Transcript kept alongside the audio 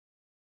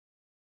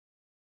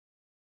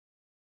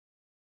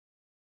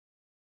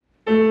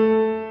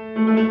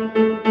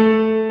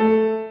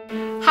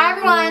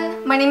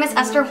My name is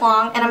Esther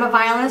Hwang and I'm a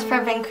violinist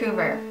from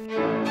Vancouver.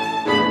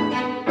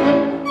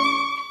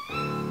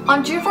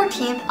 On June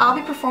 14th, I'll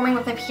be performing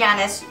with my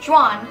pianist,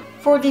 Juan,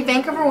 for the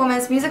Vancouver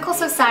Women's Musical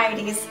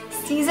Society's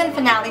season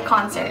finale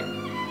concert.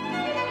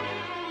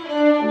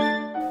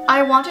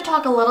 I want to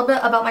talk a little bit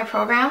about my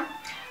program.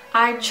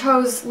 I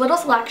chose little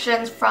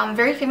selections from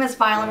very famous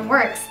violin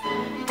works,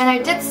 and I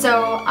did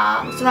so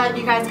so that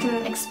you guys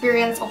can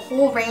experience a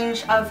whole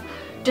range of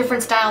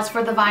different styles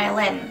for the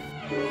violin.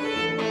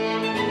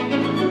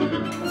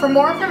 For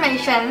more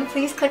information,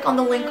 please click on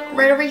the link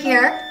right over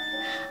here,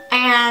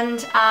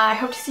 and I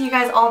hope to see you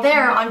guys all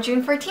there on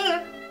June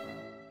 14th.